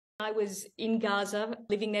I was in Gaza,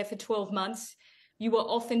 living there for 12 months. You were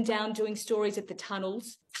often down doing stories at the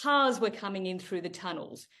tunnels. Cars were coming in through the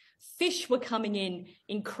tunnels. Fish were coming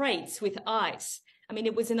in crates with ice. I mean,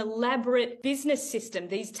 it was an elaborate business system.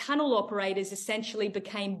 These tunnel operators essentially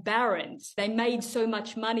became barons. They made so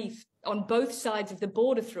much money on both sides of the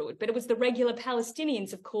border through it. But it was the regular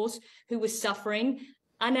Palestinians, of course, who were suffering,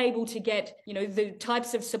 unable to get, the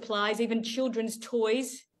types of supplies, even children's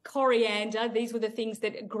toys, coriander. These were the things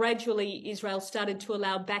that gradually Israel started to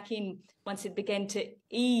allow back in once it began to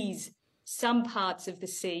ease some parts of the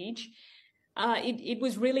siege. It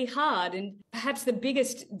was really hard, and perhaps the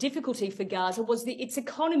biggest difficulty for Gaza was its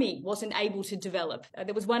economy wasn't able to develop.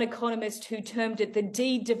 There was one economist who termed it the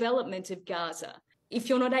de-development of Gaza. If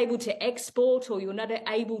you're not able to export, or you're not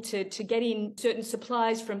able to get in certain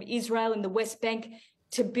supplies from Israel and the West Bank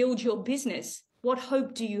to build your business, what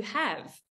hope do you have?